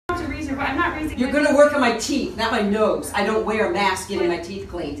I'm not raising. You're going to work on my teeth, not my nose. I don't wear a mask getting my teeth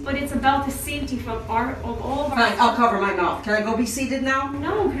cleaned. But it's about the safety of all of our. Fine, I'll cover my mouth. Can I go be seated now?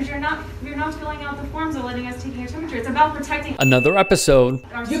 No, because you're not filling out the forms or letting us take your temperature. It's about protecting. Another episode.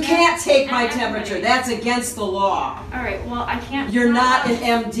 You can't take my temperature. That's against the law. All right. Well, I can't. You're not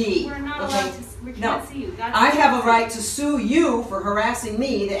an MD. We're not allowed to. We can't see you. I have a right to sue you for harassing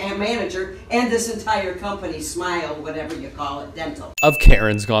me, the manager, and this entire company, Smile, whatever you call it, dental. Of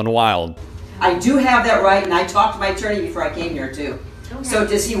Karen's Gone Wild. I do have that right, and I talked to my attorney before I came here, too. Okay. So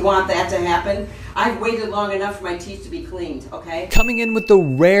does he want that to happen? I've waited long enough for my teeth to be cleaned, okay? Coming in with the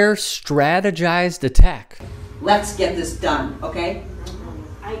rare strategized attack. Let's get this done, okay?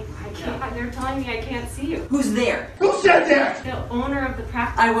 I can't. They're telling me I can't see you. Who's there? Who said that? The owner of the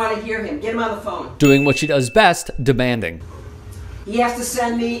practice. I want to hear him. Get him on the phone. Doing what she does best, demanding. He has to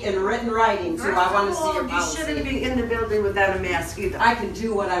send me in written writing, so I want to see your policy. You shouldn't be in the building without a mask either. I can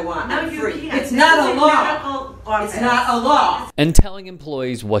do what I want. I'm free. Can't. It's not a law. It's not a law. And telling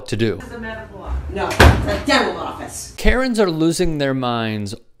employees what to do. It's a medical office. No, it's a dental office. Karens are losing their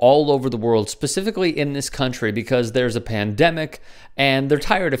minds all over the world, specifically in this country, because there's a pandemic and they're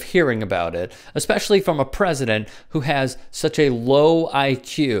tired of hearing about it, especially from a president who has such a low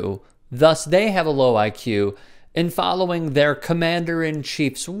IQ. Thus, they have a low IQ in following their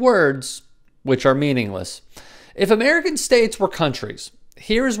commander-in-chief's words, which are meaningless. If American states were countries,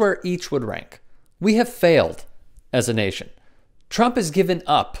 here's where each would rank. We have failed as a nation. Trump has given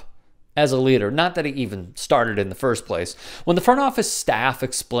up as a leader, not that he even started in the first place. When the front office staff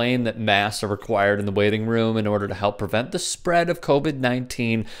explained that masks are required in the waiting room in order to help prevent the spread of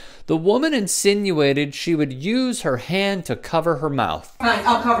COVID-19, the woman insinuated she would use her hand to cover her mouth. Fine,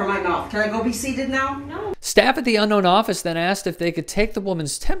 I'll cover my mouth. Can I go be seated now? No. Staff at the unknown office then asked if they could take the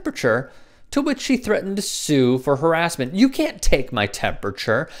woman's temperature, to which she threatened to sue for harassment. "You can't take my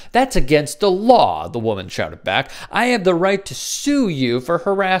temperature. That's against the law," the woman shouted back. "I have the right to sue you for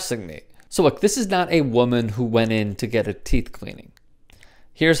harassing me." So look, this is not a woman who went in to get a teeth cleaning.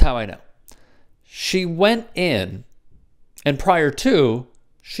 Here's how I know. She went in, and prior to,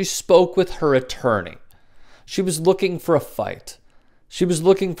 she spoke with her attorney. She was looking for a fight. She was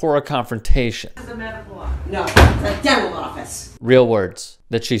looking for a confrontation. It's a medical office. No, it's a dental office. Real words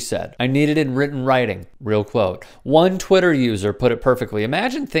that she said. "I need it in written writing." Real quote. One Twitter user put it perfectly.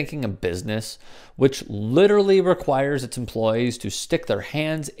 Imagine thinking a business which literally requires its employees to stick their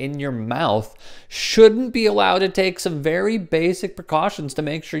hands in your mouth shouldn't be allowed to take some very basic precautions to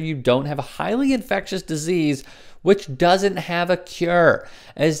make sure you don't have a highly infectious disease which doesn't have a cure.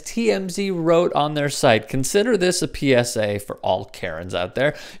 As TMZ wrote on their site, consider this a PSA for all Karens out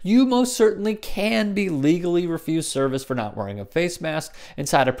there. You most certainly can be legally refused service for not wearing a face mask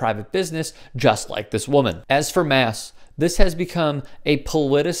inside a private business, just like this woman. As for masks, this has become a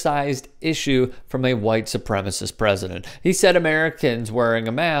politicized issue from a white supremacist president. He said Americans wearing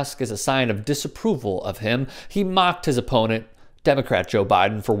a mask is a sign of disapproval of him. He mocked his opponent, Democrat Joe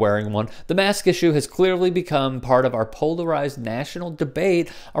Biden, for wearing one. The mask issue has clearly become part of our polarized national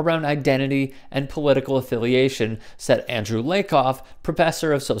debate around identity and political affiliation, said Andrew Lakoff,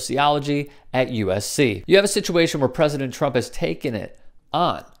 professor of sociology at USC. You have a situation where President Trump has taken it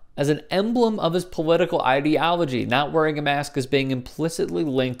on as an emblem of his political ideology. Not wearing a mask is being implicitly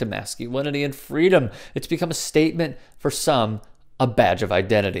linked to masculinity and freedom. It's become a statement, for some, a badge of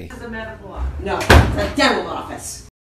identity. It's a medical office. No, it's a dental office.